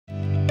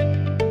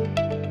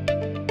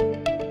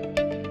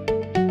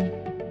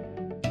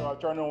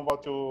turn over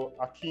to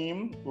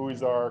Akeem, who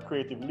is our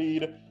creative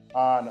lead,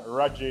 and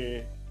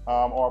Rajae,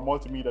 our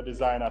multimedia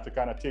designer, to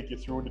kind of take you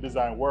through the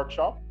design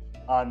workshop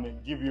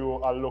and give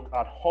you a look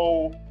at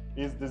how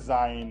is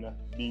design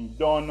being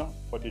done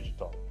for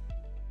digital.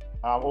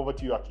 Over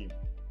to you, Akeem.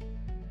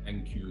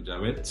 Thank you,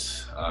 David.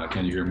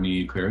 Can you hear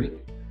me clearly?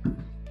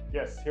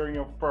 Yes, hearing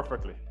you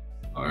perfectly.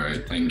 All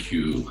right, thank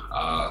you.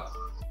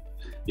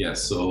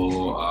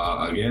 So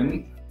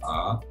again,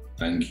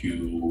 thank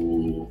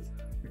you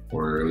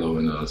for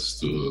allowing us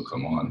to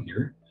come on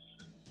here.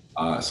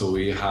 So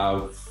we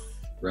have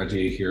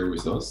Rajae here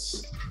with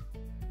us.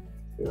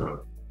 Yeah.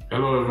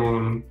 Hello,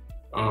 everyone.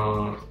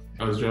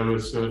 As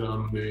Jared said,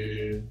 I'm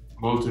the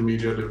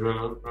multimedia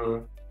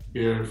developer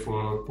here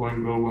for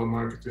Point Global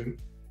Marketing.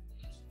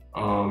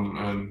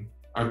 And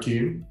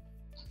Akeem.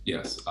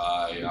 Yes,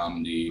 I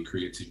am the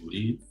creative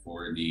lead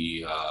for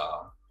the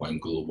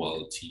Point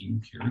Global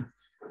team here.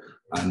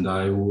 And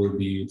I will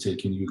be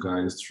taking you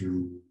guys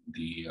through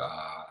the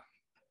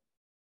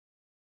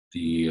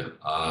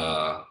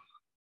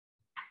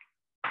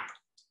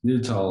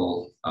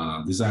digital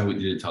design with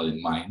digital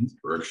in mind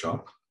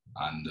workshop,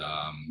 and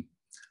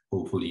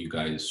hopefully you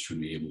guys should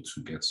be able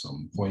to get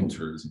some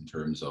pointers in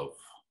terms of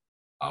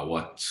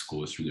what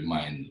goes through the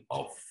mind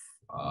of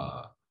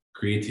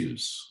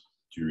creatives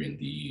during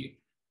the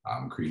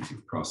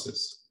creative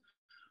process.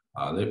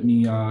 Let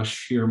me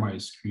share my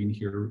screen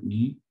here with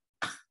me.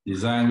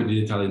 Design with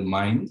digital in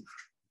mind,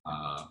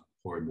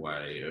 powered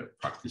by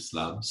Practice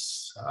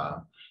Labs,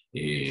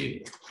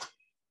 a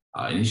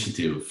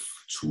initiative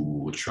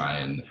to try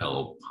and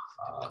help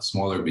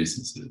smaller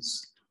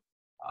businesses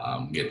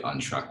get on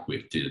track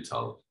with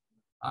digital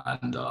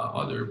and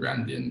other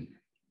branding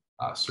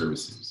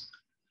services.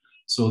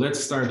 So let's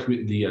start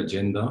with the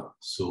agenda.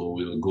 So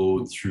we'll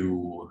go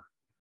through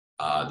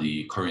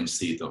the current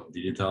state of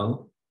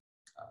digital,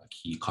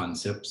 key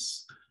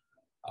concepts,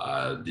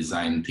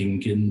 design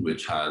thinking,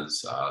 which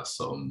has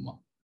some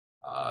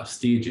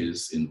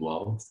stages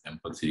involved: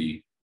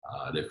 empathy,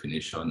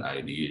 definition,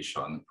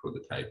 ideation,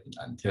 prototyping,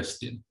 and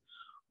testing.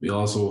 We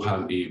also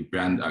have a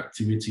brand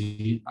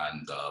activity,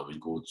 and we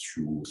go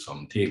through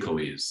some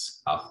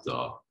takeaways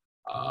after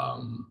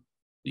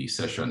the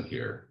session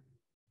here.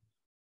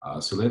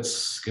 So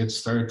let's get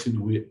started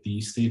with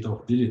the state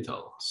of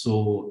digital.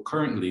 So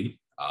currently,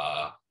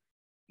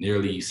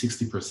 nearly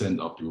 60%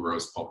 of the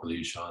world's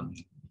population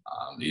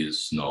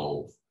is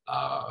now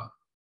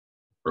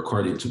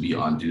recorded to be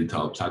on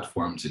digital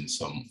platforms in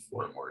some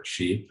form or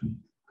shape.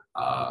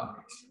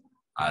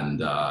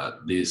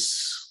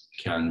 This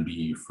can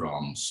be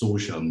from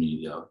social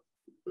media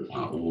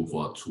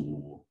over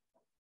to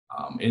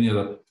any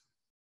other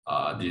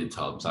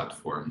digital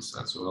platforms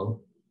as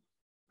well.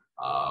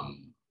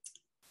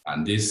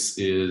 And this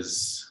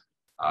is,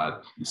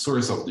 the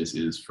source of this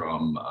is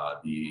from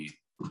the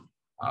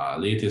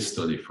latest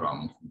study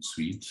from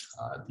Hootsuite,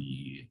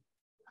 the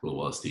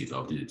Global State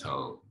of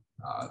Digital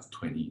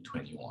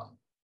 2021.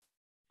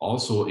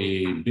 Also,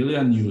 1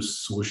 billion new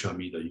social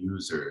media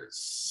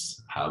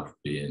users have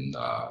been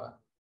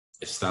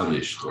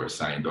established or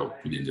signed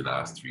up within the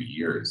last 3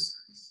 years.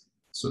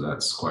 So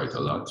that's quite a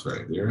lot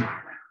right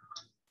there.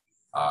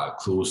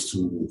 Close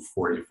to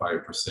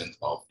 45%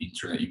 of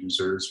internet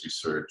users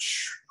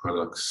research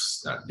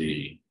products that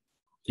they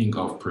think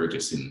of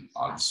purchasing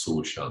on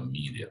social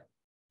media.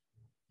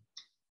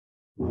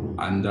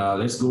 And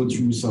let's go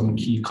through some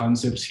key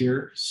concepts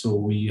here. So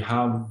we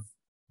have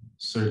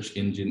search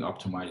engine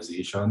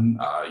optimization.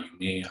 You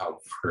may have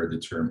heard the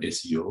term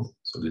SEO.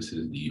 So this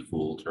is the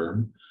full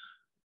term.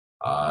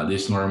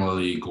 This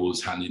normally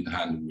goes hand in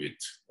hand with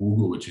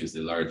Google, which is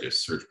the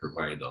largest search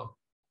provider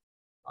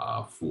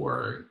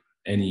for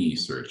any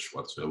search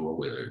whatsoever,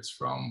 whether it's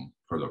from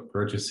product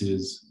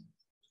purchases,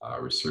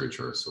 research,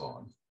 or so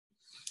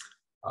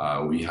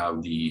on. We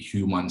have the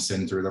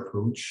human-centered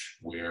approach,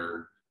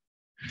 where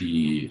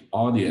the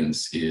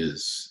audience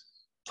is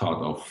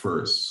thought of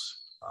first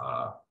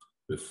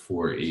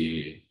before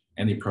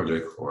any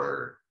project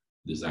or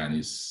design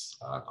is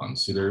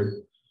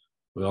considered.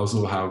 We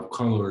also have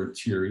color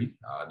theory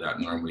that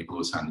normally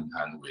goes hand in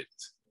hand with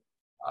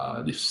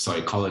the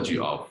psychology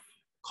of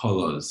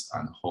colors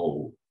and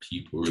how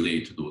people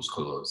relate to those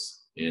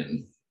colors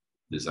in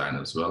design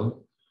as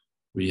well.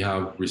 We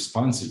have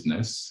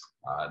responsiveness.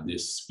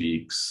 This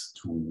speaks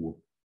to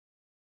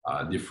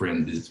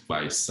different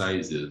device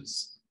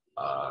sizes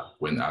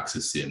when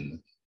accessing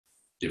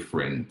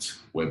different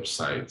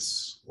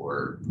websites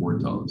or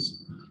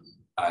portals.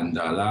 And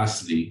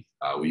lastly,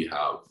 we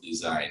have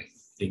design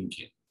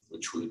thinking,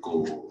 which will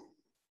go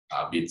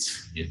a bit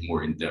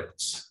more in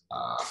depth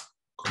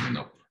coming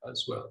up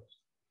as well.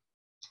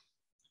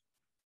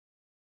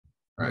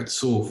 All right,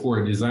 so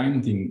for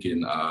design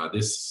thinking,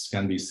 this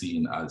can be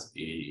seen as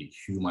a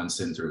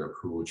human-centered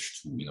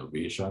approach to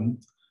innovation.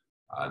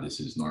 This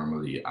is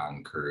normally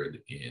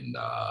anchored in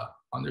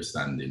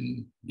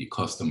understanding the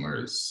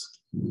customer's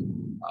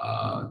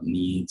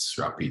needs,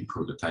 rapid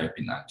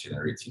prototyping, and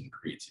generating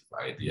creative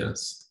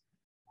ideas.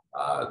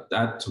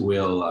 That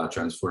will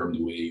transform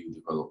the way you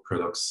develop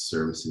products,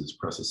 services,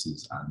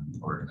 processes,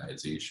 and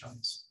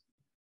organizations.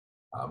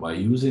 By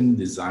using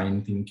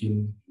design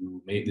thinking,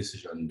 you make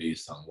decisions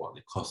based on what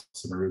the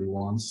customer really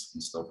wants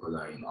instead of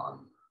relying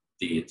on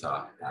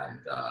data and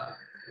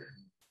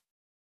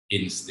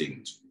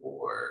instinct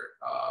or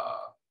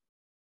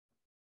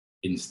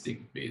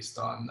instinct based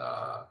on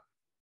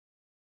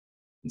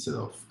instead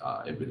of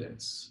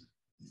evidence.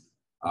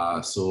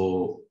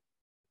 So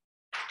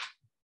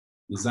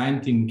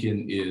design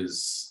thinking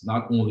is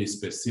not only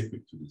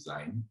specific to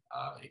design,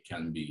 it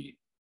can be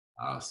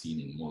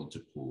seen in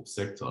multiple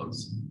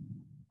sectors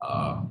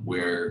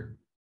where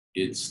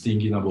it's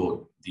thinking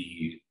about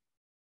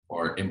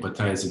or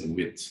empathizing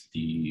with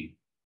the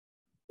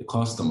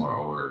customer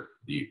or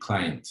the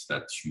client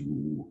that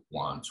you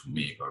want to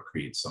make or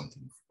create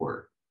something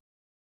for.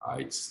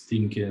 It's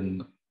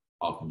thinking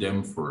of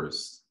them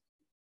first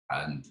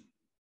and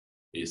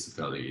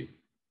basically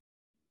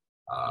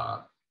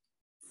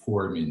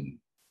forming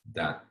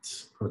that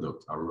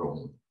product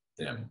around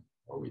them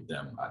or with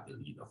them at the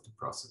lead of the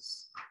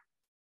process.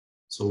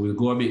 So we'll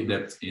go a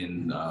bit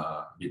in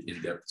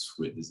depth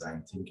with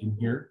design thinking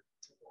here.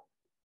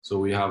 So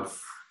we have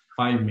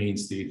 5 main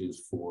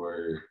stages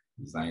for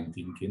design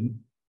thinking,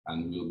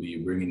 and we'll be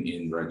bringing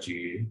in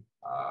Rajae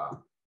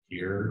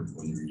here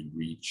when we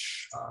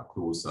reach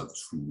closer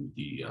to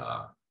the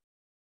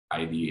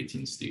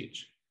ideating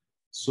stage.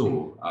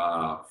 So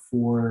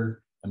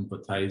for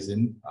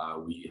empathizing,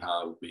 we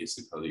have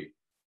basically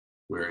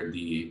where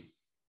the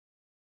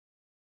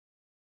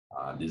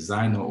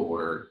designer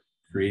or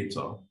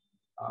creator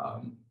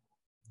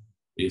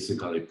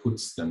basically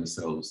puts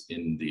themselves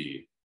in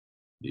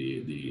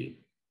the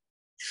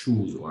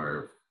shoes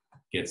or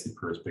gets the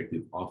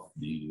perspective of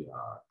the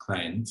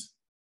client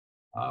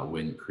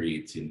when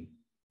creating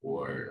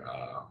or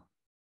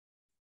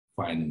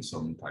finding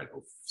some type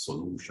of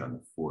solution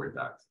for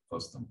that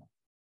customer.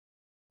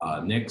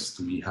 Next,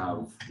 we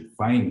have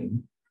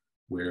defining,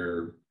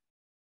 where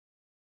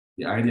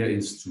the idea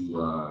is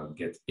to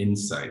get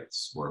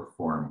insights or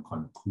form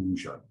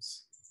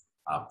conclusions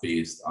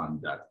based on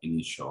that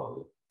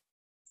initial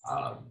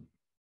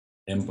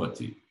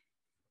empathy.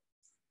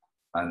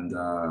 And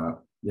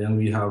then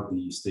we have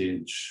the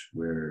stage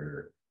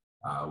where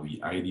we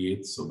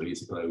ideate. So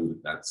basically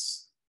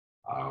that's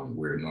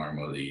where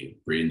normally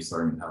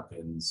brainstorming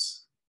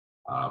happens,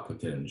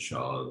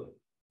 potential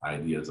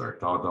ideas are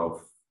thought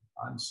of,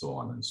 and so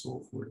on and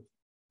so forth.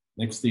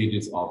 Next stage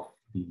is of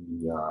the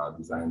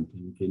design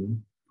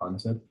thinking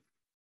concept.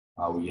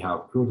 We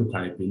have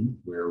prototyping,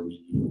 where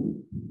we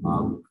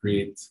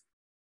create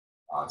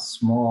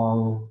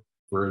small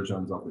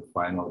versions of the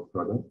final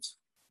product,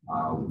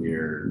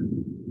 where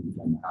we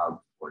can have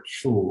or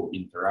show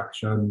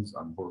interactions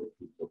on how it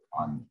could look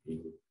on a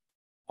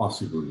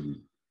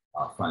possibly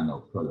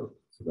final product.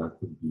 So that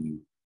could be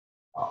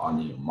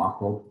on a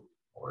mock-up,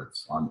 or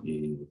it's on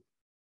a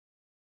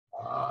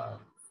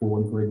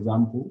phone, for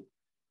example,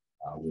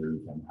 where we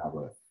can have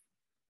a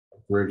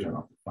version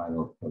of the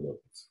final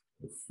product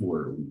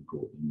before we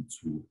go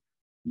into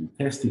the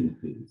testing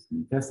phase.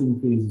 The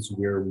testing phase is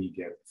where we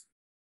get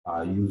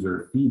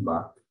user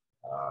feedback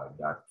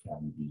that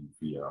can be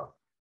via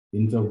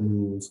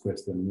interviews,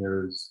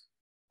 questionnaires,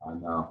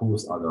 and a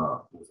host of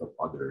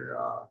other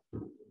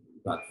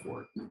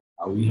platforms.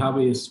 We have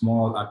a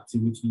small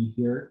activity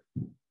here.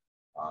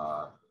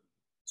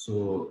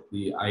 So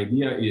the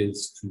idea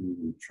is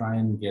to try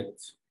and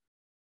get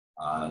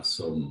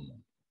some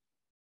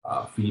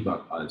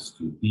feedback as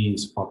to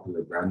these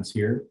popular brands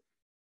here.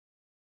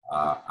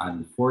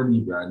 And for the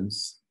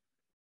brands,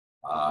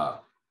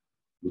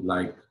 we'd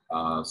like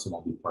some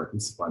of the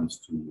participants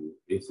to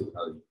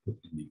basically put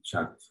in the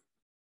chat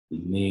the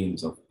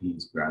names of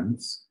these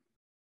brands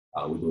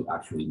without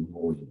actually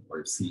knowing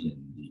or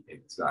seeing the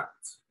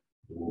exact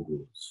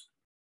logos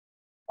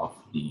of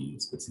the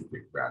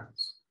specific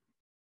brands.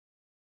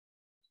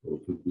 So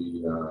it would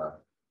be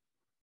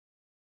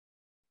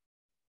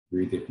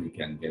great if we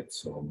can get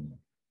some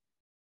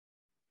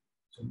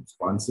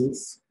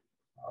responses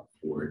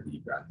for the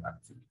brand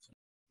activity.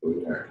 So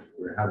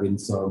we're having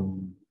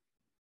some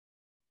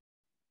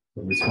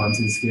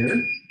responses here.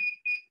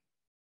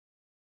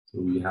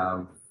 So we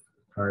have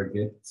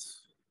Target,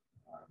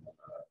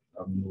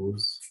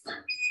 Domino's,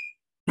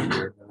 here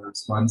are the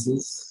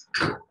responses.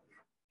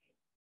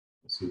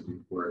 Just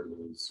looking for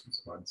those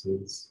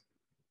responses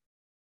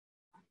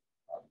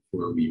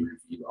before we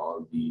reveal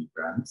all the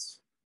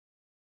brands.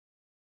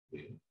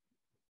 Okay.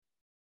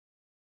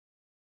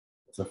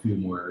 It's a few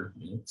more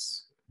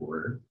minutes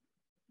before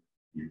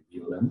we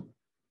reveal them.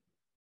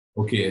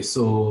 Okay,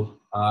 so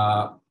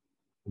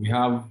we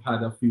have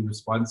had a few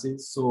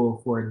responses. So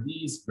for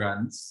these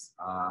brands,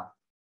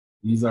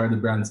 these are the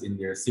brands in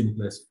their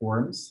simplest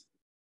forms.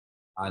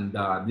 And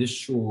this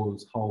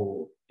shows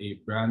how a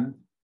brand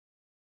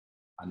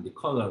and the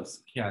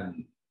colors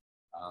can,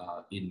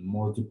 in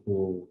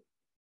multiple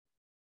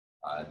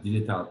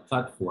digital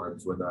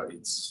platforms, whether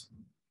it's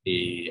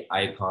an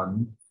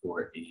icon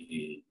or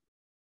a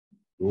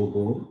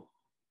logo,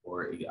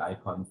 or a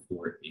icon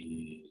for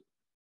a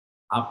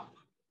app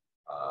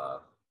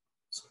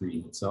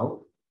screen itself,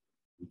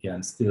 we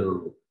can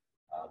still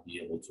be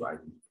able to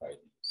identify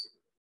these.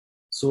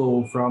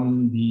 So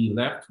from the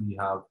left, we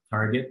have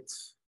Target,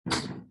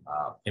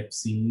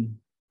 Pepsi,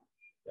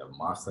 we have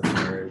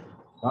MasterCard,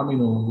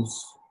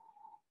 Domino's,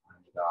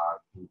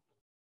 and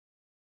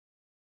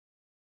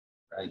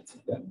right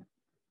then.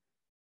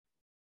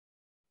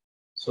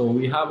 So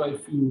we have a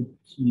few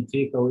key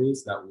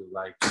takeaways that we'd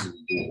like to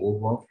go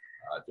over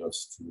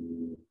just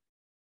to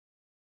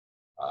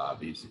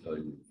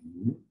basically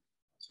review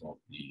some of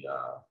the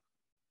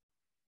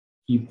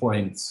key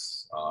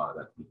points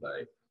that we'd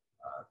like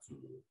to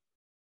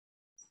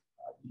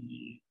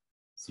be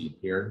seen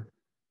here.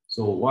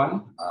 So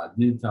one,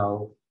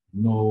 digital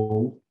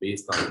know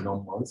based on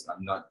numbers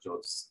and not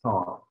just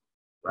star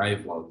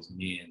rivals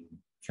main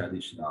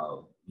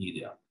traditional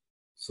media.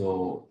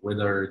 So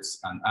whether it's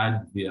an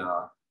ad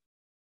via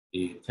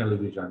a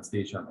television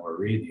station or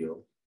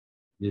radio,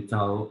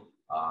 digital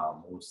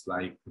most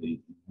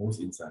likely, in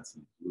most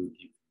instances, will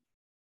give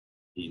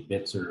a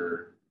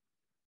better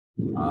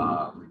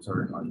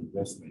return on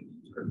investment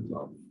in terms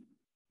of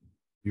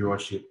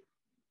viewership,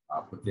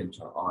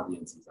 potential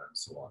audiences, and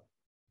so on.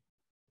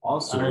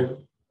 Also,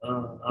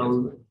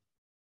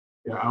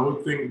 I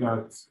would think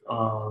that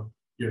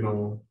you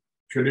know,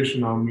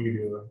 traditional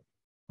media,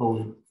 how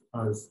it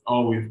has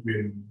always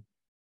been,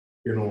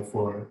 you know,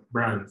 for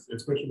brands,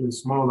 especially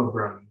smaller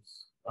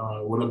brands,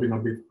 would have been a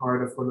bit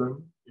harder for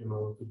them, you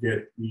know, to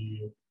get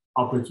the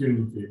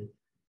opportunity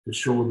to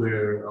show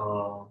their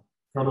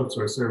products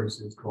or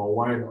services to a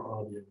wider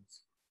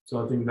audience.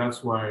 So I think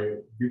that's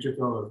why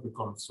digital has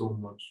become so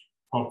much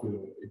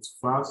popular. It's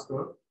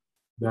faster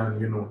than,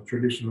 you know,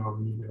 traditional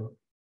media.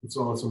 It's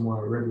also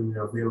more readily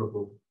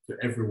available to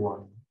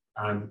everyone,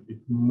 and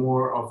it's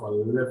more of a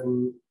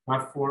level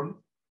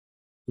platform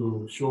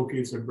to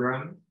showcase a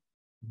brand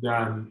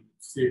than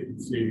say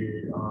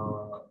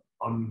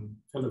on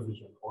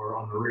television or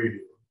on the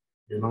radio,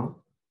 you know?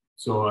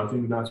 So I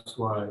think that's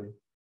why,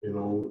 you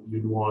know,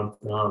 you'd want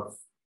to have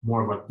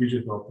more of a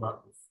digital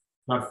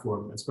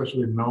platform,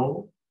 especially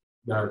now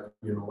that,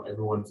 you know,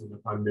 everyone's in the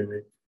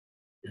pandemic,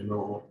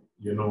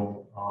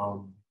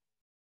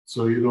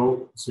 so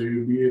you'll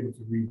be able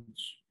to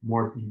reach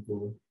more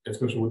people,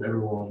 especially with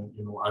everyone,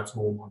 you know, at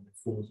home on their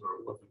phones or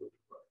whatever.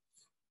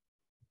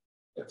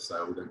 yes,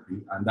 I would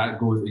agree. And that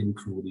goes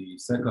into the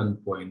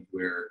second point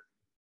where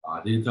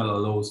digital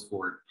allows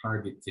for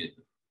targeted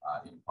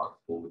impact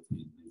both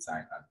in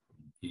design and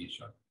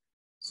communication.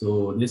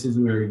 So this is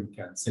where you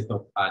can set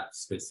up ads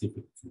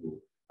specific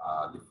to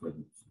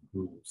different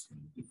groups in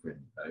different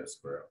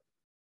diaspora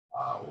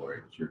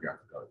or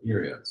geographical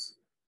areas.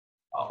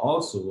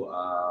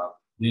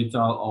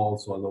 Digital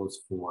also allows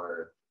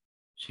for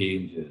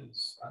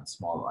changes and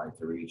small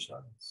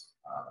iterations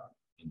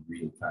in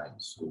real time.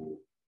 So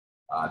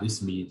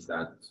this means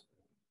that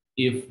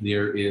if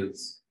there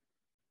is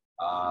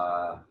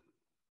a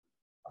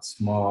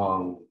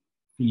small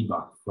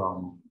feedback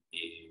from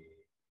a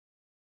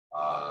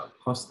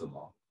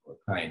customer or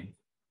client,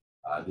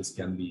 this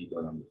can be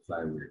done on the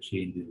fly where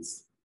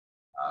changes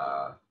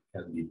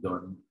can be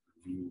done,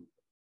 reviewed,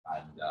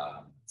 and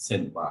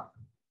sent back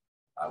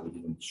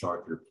within a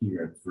shorter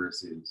period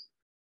versus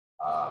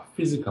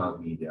physical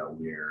media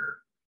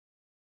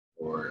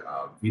or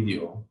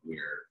video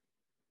where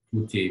it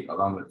would take a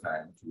longer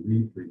time to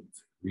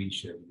reprint,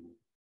 reschedule,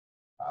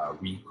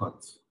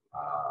 recut,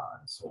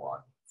 and so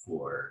on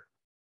for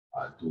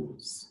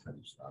those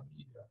traditional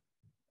media.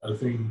 I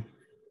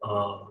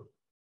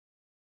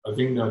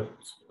think that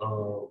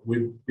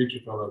with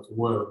digital as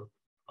well,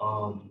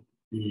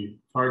 the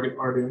target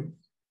audience,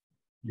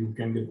 you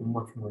can get a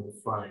much more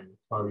defined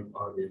target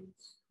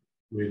audience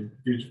with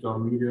digital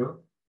media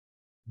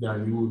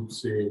than you would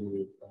say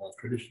with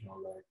traditional,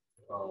 like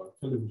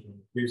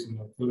television, placing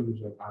a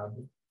television ad,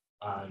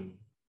 and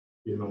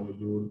you know,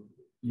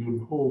 you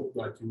would hope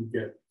that you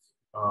get,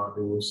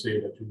 they will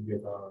say that you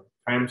get a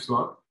time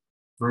slot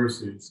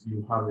versus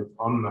you have it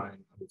online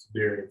and it's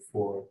there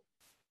for,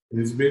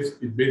 it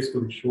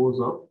basically shows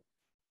up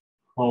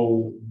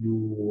how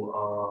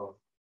you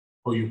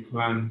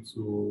plan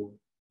to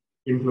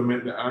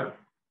implement the ad.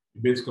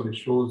 It basically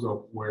shows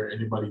up where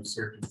anybody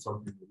searching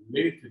something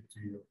related to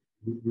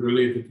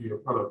your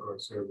product or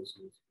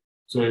services.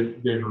 So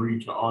it then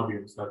reach an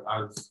audience that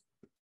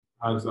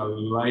has a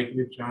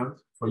likely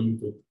chance for you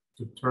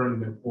to turn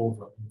them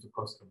over into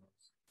customers.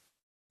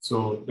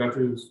 So that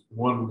is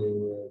one way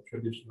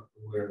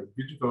where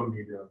digital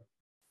media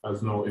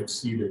has now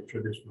exceeded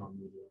traditional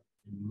media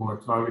in more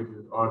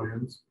targeted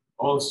audience,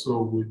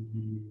 also with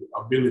the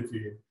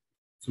ability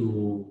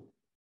to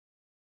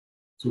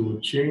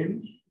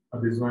change a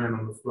design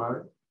on the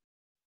fly,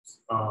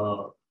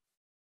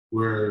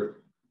 where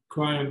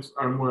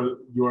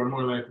you are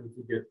more likely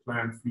to get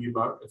client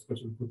feedback,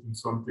 especially putting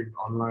something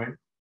online,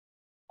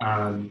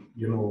 and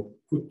you know,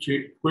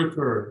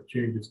 quicker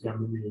changes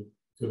can be made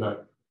to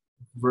that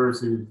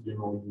versus, you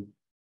know, you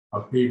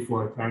have paid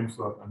for a time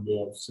slot and they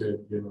have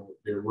said, you know,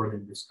 they're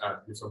running this ad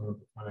this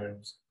amount of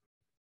times,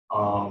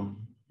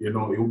 you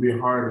know, it will be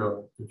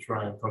harder to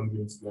try and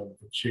convince them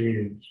to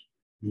change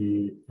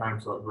the time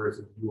slot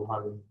versus you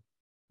having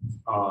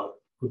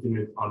putting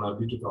it on a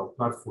digital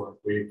platform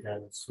where you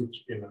can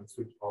switch in and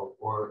switch out,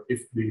 or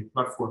if the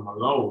platform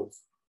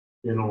allows,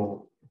 you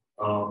know,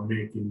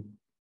 making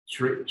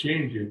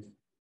changes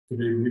to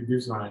the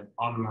design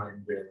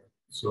online there.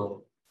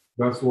 So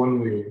that's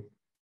one way.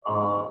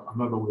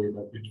 Another way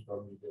that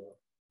digital media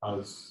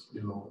has,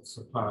 you know,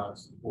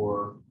 surpassed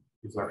or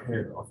is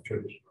ahead of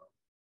traditional.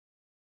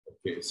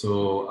 Okay,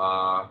 so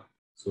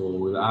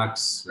we'll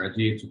ask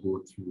Rajae to go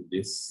through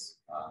this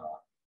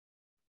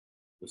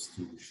just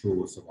to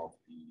show some of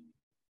the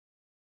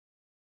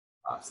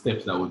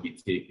steps that would be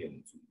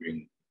taken to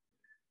bring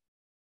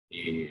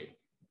a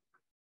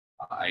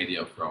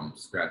idea from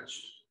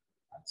scratch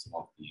and some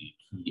of the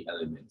key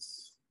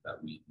elements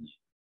that we need.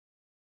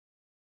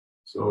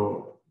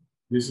 So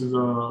this is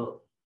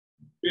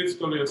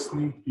basically a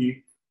sneak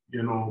peek,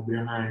 you know,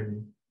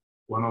 behind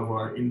one of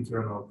our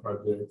internal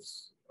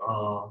projects.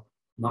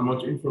 Not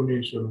much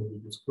information will be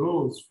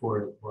disclosed for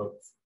it, but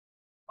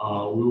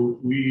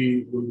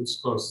we will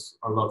discuss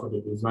a lot of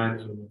the design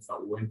elements that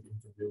went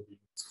into building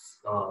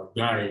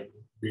guide,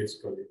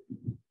 basically.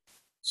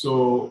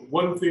 So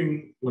one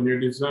thing when you're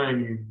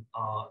designing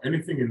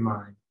anything in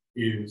mind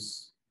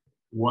is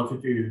what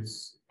it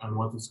is and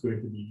what it's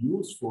going to be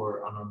used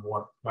for and on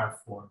what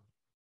platform.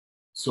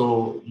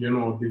 So, you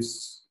know,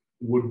 this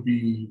would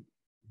be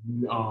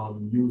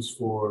used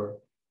for,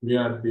 we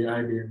had the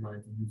idea in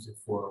mind to use it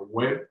for a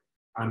web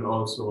and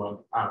also an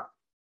app.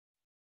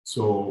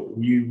 So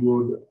we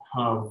would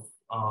have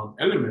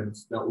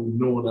elements that we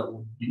know that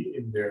would be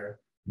in there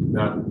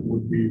that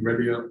would be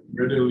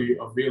readily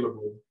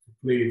available to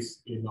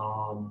place in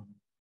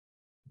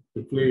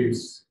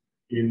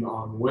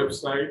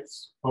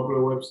websites,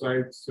 popular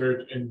websites,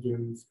 search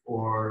engines,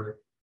 or,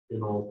 you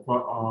know,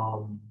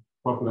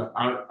 popular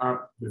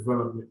app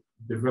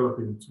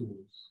developing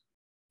tools.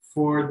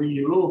 For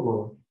the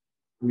logo,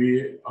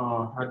 we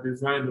had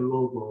designed the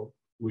logo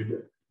with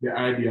the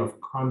idea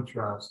of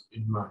contrast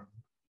in mind.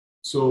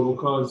 So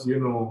because, you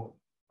know,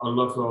 a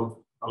lot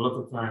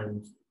of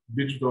times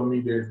digital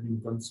media is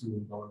being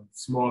consumed on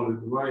smaller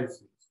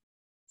devices.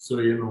 So,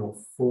 you know,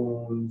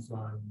 phones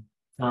and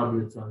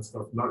tablets and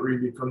stuff, not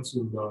really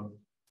consumed on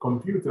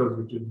computers,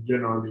 which is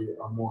generally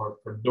a more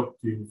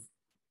productive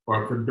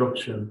or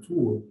production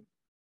tool.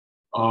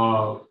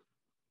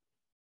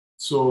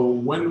 So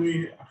when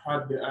we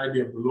had the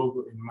idea of the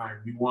logo in mind,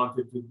 we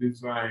wanted to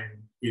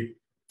design it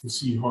to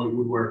see how it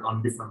would work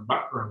on different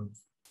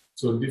backgrounds.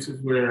 So this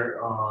is where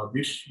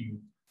this sheet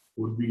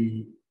would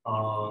be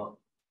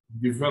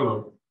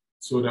developed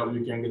so that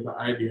we can get the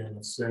idea and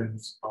a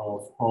sense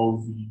of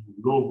how the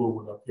logo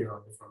would appear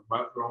on different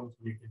backgrounds,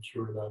 making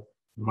sure that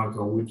no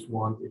matter which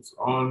one it's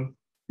on,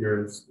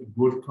 there's a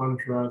good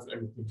contrast,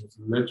 everything is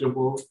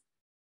legible,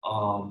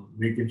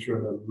 making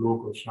sure that the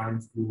logo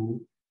shines through,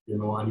 you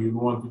know, and you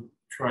want to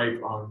try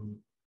it on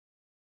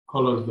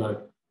colors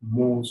that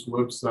most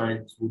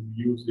websites would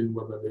be using,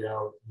 whether they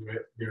are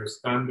their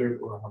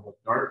standard or have a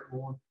dark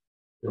mode.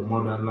 They're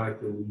more than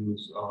likely to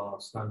use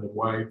standard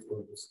white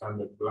or the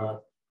standard black.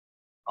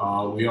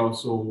 We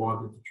also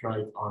wanted to try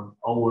it on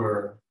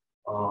our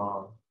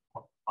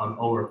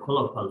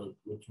color palette,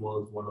 which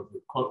was one of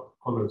the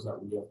colors that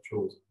we have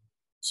chosen.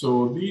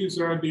 So these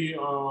are the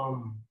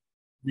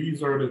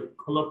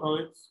color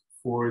palettes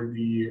for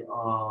the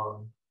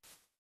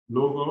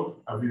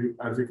logo.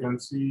 As you can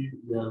see,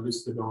 we have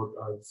listed out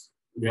as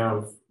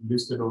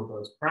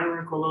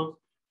primary colors,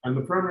 and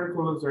the primary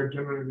colors are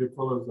generally the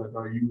colors that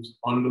are used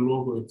on the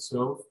logo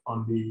itself,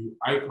 on the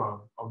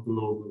icon of the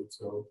logo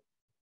itself,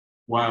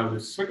 while the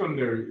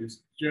secondary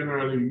is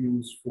generally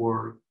used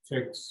for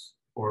text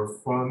or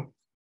font.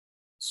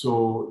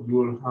 So you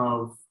will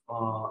have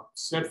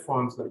set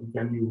fonts that you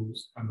can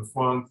use, and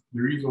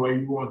the reason why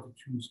you want to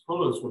choose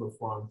colors for the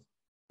font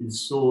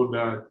is so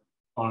that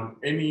on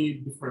any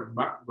different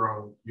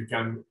background, you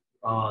can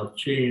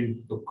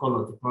change the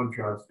color to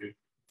contrast it.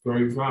 For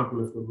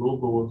example, if the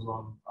logo was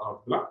on a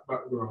black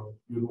background,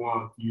 you'd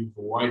want to use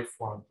the white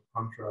font to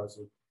contrast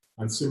it,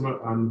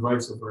 and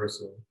vice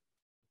versa.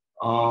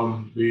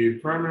 The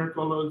primary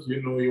colors,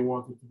 you know, you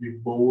want it to be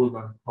bold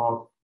and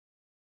pop,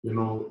 you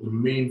know, the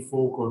main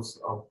focus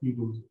of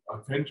people's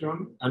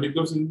attention, and it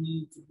doesn't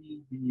need to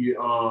be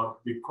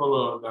the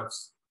color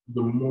that's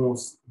the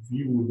most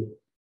viewed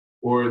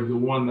or the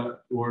one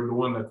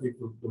that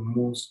takes up the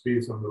most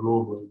space on the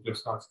logo. It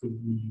just has to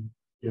be,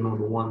 you know,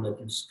 the one that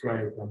you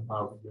strike and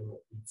have, you know,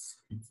 it's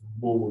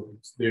bold,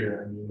 it's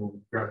there, and, you know,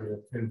 grab your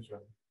attention.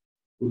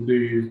 With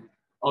the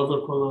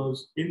other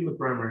colors in the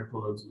primary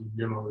colors,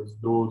 you know, is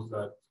those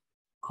that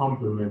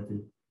complement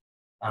it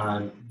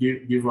and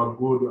give a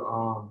good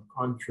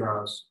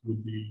contrast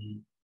with the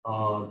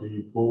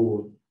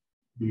bold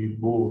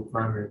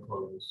primary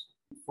colors.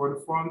 For the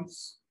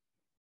fonts,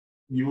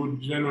 you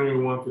would generally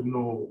want to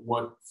know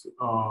what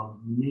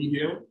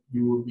media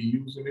you will be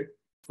using it.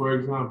 For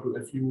example,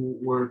 if you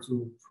were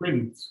to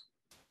print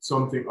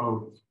something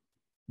out,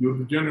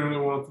 you generally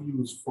want to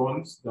use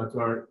fonts that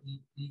are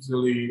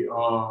easily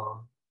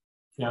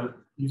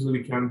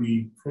can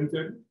be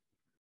printed.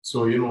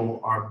 So,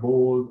 are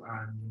bold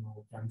and,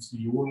 can see.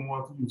 You wouldn't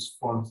want to use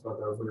fonts that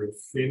are very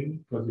thin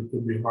because it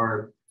could be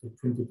hard to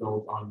print it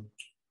out on,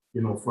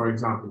 for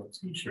example, a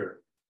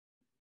t-shirt.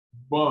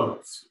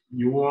 But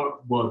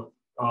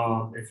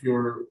if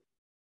your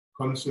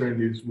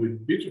concern is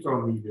with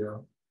digital media,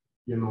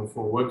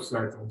 for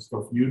websites and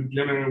stuff, you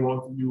generally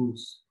want to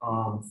use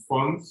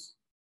fonts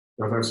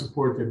that are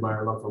supported by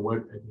a lot of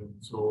web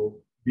engines.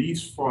 So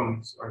these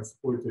fonts are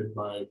supported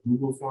by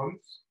Google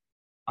fonts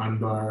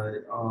and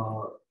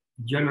are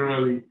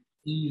generally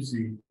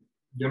easy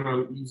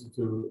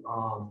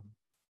to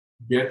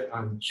get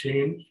and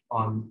change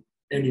on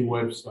any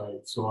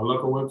website. So a lot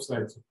of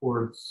websites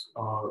supports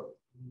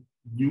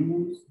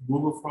use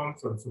Google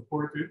fonts and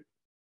support it.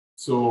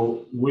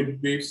 So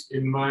with this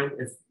in mind,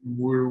 if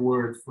we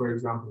were, for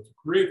example, to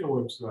create a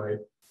website,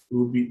 it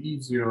would be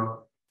easier.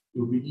 It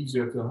would be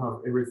easier to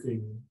have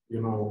everything,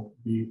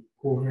 be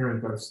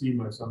coherent and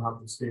seamless and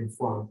have the same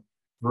font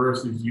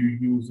versus you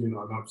using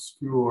an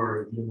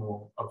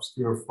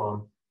obscure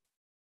font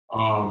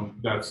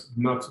that's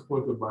not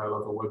supported by a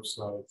lot of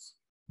websites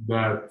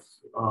that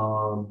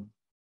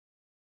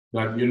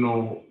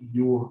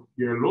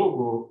your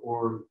logo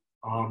or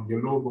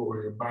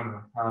your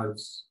banner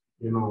has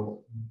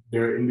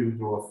their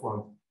individual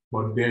font,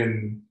 but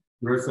then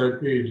the rest of the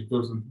page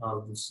doesn't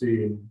have the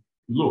same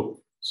look.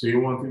 So you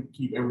want to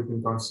keep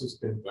everything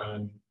consistent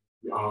and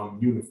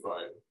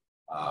unified.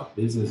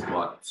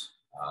 BusinessBot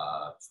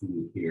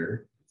tool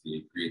here is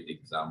a great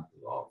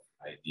example of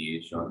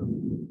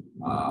ideation,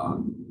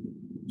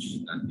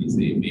 that is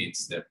a main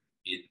step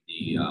in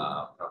the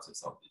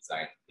process of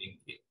design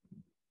thinking.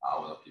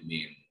 One of the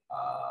main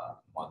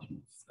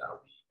modules that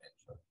we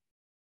mentioned.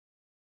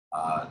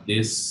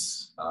 This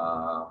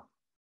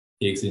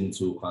takes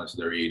into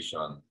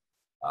consideration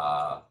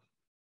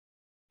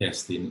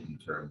testing in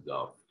terms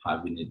of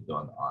having it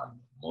done on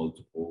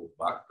multiple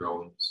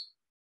backgrounds,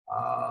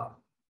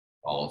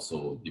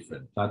 also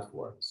different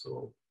platforms.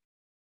 So,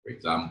 for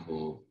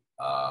example,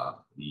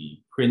 the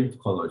print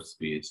color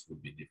space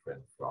would be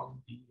different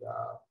from the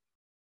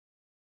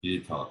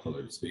digital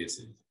color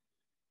spaces.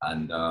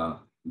 And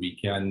we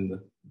can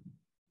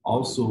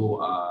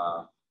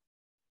also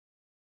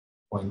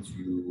point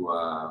you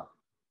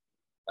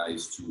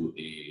guys to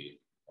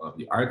one of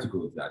the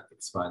articles that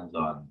expands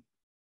on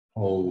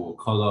how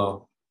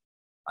color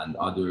and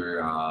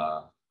other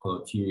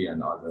color theory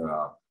and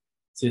other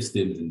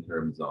systems in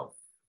terms of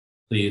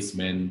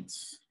placement,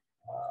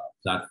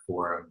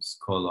 platforms,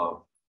 color,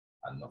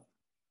 and how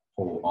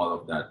all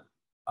of that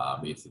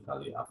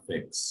basically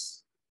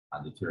affects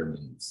and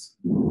determines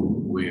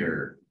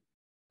where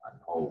and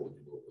how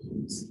the logo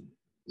looks.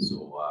 So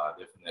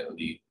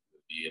definitely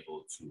we'll be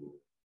able to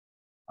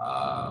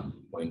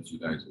point you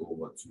guys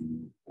over to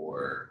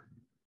our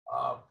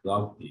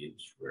blog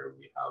page where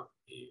we have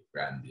a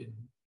branding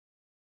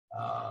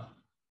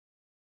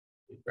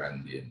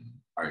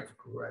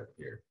article right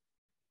here.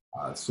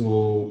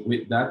 So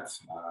with that,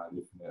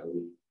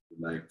 definitely would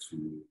like to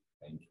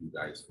thank you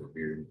guys for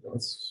bearing with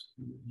us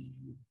to the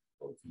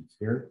difficulties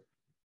here.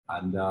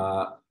 And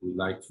we'd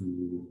like to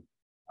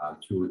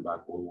throw it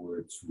back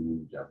over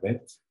to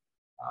Javette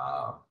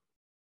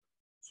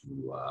to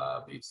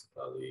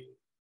basically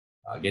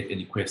get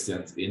any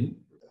questions in.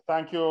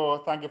 Thank you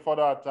for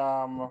that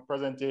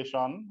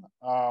presentation.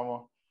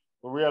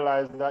 We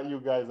realize that you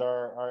guys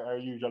are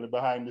usually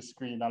behind the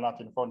screen and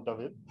not in front of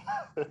it.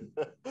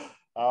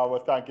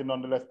 But thank you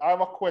nonetheless. I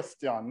have a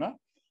question.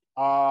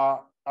 You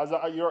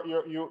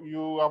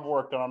have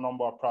worked on a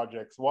number of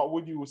projects. What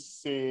would you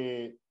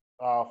say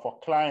for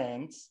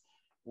clients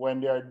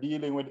when they are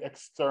dealing with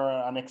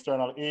an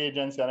external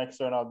agency, an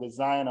external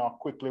designer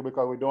quickly,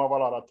 because we don't have a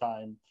lot of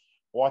time?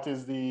 What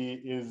is the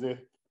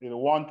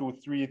 1, 2,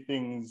 3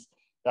 things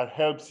that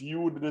helps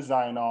you, the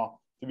designer,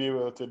 to be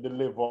able to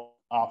deliver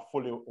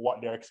fully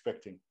what they're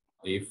expecting?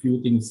 A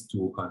few things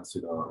to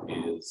consider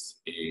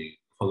is a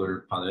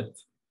color palette.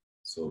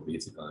 So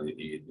basically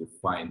a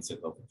defined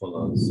set of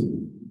colors.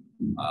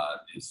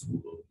 This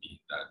will mean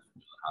that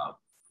we'll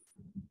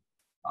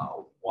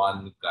have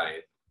one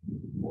guide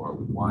or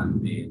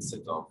one main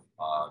set of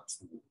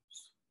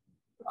tools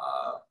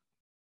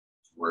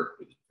to work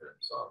with in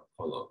terms of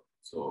color.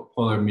 So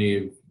color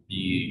may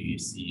be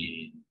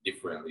seen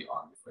differently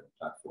on different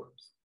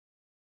platforms.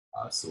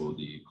 So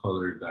the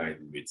color guide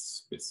with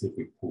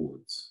specific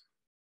codes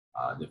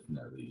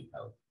definitely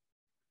help.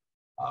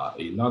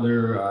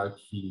 Another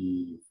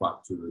key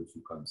factor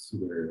to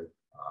consider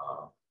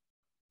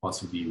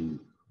possibly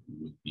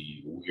would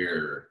be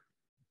where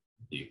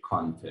the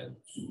content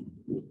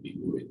would be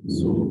going.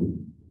 So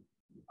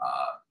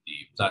the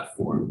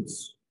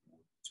platforms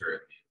will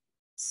determine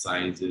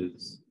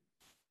sizes,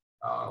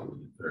 will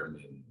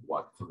determine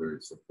what color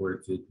is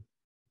supported,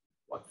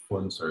 what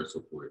fonts are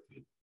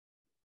supported.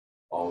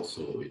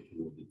 Also, it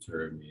will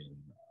determine,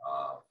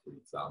 for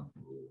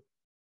example,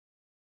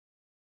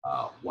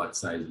 what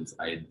size is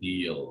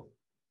ideal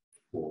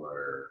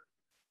for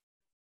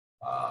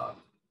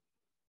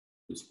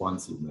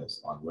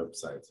responsiveness on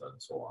websites and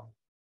so on.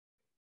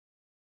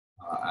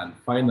 And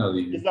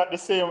finally, is that the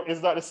same?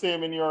 Is that the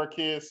same in your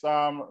case,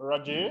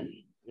 Rajae?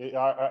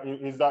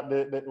 Is that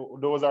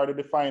those are the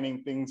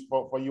defining things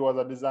for you as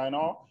a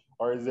designer,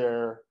 or is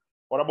there?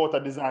 What about a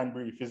design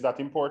brief? Is that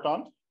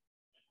important?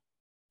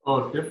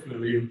 Oh,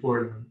 definitely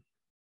important.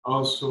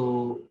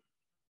 Also,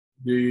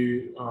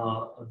 the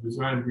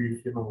design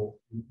brief,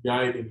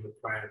 guiding the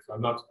clients,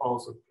 and that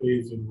also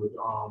plays in with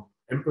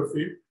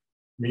empathy,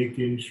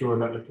 making sure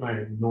that the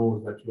client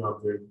knows that you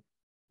have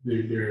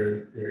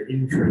their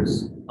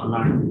interests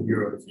aligned with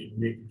yours, in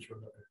making sure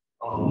that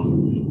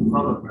the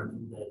product that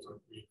you guys are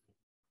creating,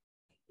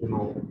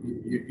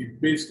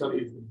 it basically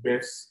is the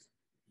best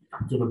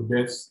to the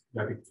best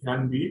that it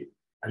can be,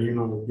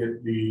 and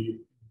get the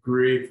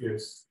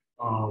greatest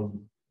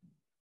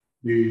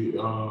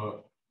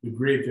the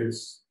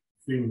greatest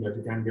thing that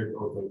you can get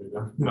out of it.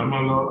 I'm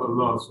a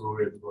loss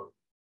for it, but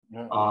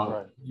yeah,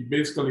 right. You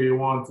basically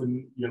want to,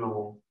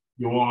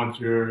 you want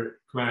your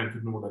client to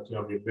know that you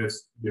have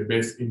their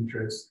best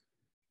interest,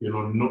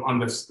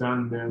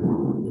 understand them,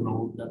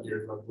 that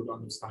there's a good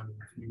understanding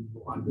between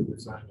you and the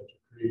design that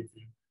you're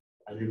creating.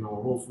 And,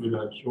 hopefully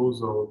that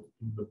shows out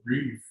in the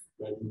brief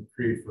that you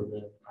create for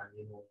them, and,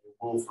 you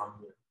go from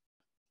there.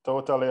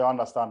 Totally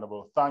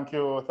understandable. Thank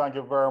you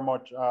very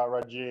much,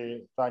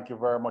 Rajae. Thank you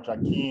very much,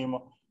 Akeem,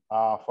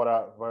 for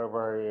that very,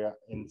 very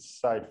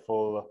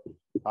insightful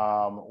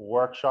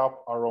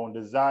workshop around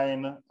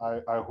design.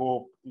 I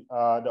hope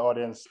the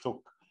audience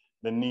took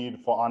the need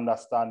for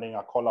understanding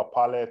a color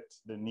palette,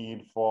 the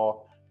need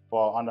for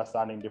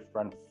understanding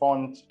different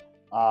fonts,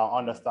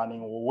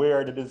 understanding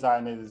where the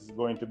design is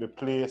going to be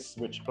placed,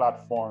 which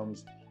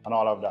platforms, and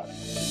all of that.